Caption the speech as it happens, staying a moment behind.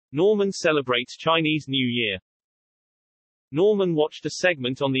Norman celebrates Chinese New Year. Norman watched a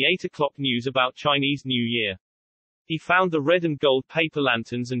segment on the 8 o'clock news about Chinese New Year. He found the red and gold paper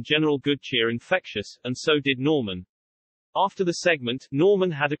lanterns and general good cheer infectious, and so did Norman. After the segment,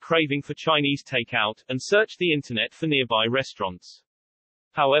 Norman had a craving for Chinese takeout, and searched the internet for nearby restaurants.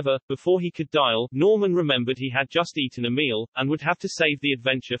 However, before he could dial, Norman remembered he had just eaten a meal, and would have to save the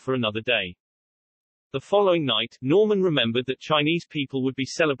adventure for another day. The following night, Norman remembered that Chinese people would be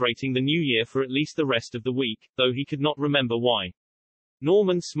celebrating the New Year for at least the rest of the week, though he could not remember why.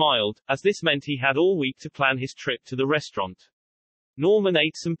 Norman smiled, as this meant he had all week to plan his trip to the restaurant. Norman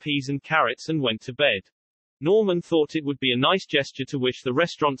ate some peas and carrots and went to bed. Norman thought it would be a nice gesture to wish the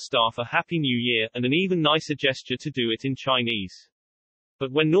restaurant staff a Happy New Year, and an even nicer gesture to do it in Chinese.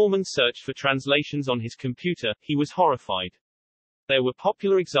 But when Norman searched for translations on his computer, he was horrified. There were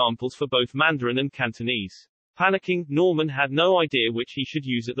popular examples for both Mandarin and Cantonese. Panicking, Norman had no idea which he should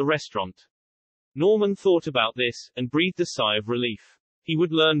use at the restaurant. Norman thought about this, and breathed a sigh of relief. He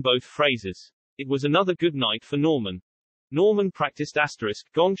would learn both phrases. It was another good night for Norman. Norman practiced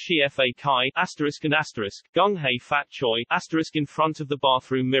gong shi fa kai, and gung hei fat choi, in front of the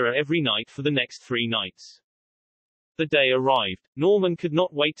bathroom mirror every night for the next 3 nights. The day arrived. Norman could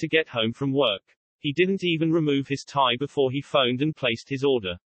not wait to get home from work. He didn't even remove his tie before he phoned and placed his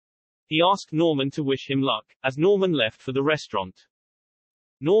order. He asked Norman to wish him luck, as Norman left for the restaurant.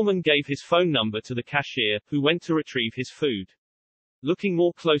 Norman gave his phone number to the cashier, who went to retrieve his food. Looking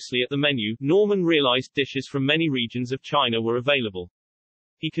more closely at the menu, Norman realized dishes from many regions of China were available.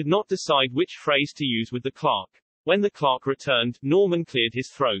 He could not decide which phrase to use with the clerk. When the clerk returned, Norman cleared his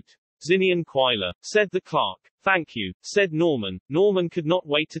throat. "Zinian Kuila," said the clerk. "Thank you," said Norman. Norman could not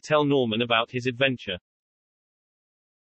wait to tell Norman about his adventure.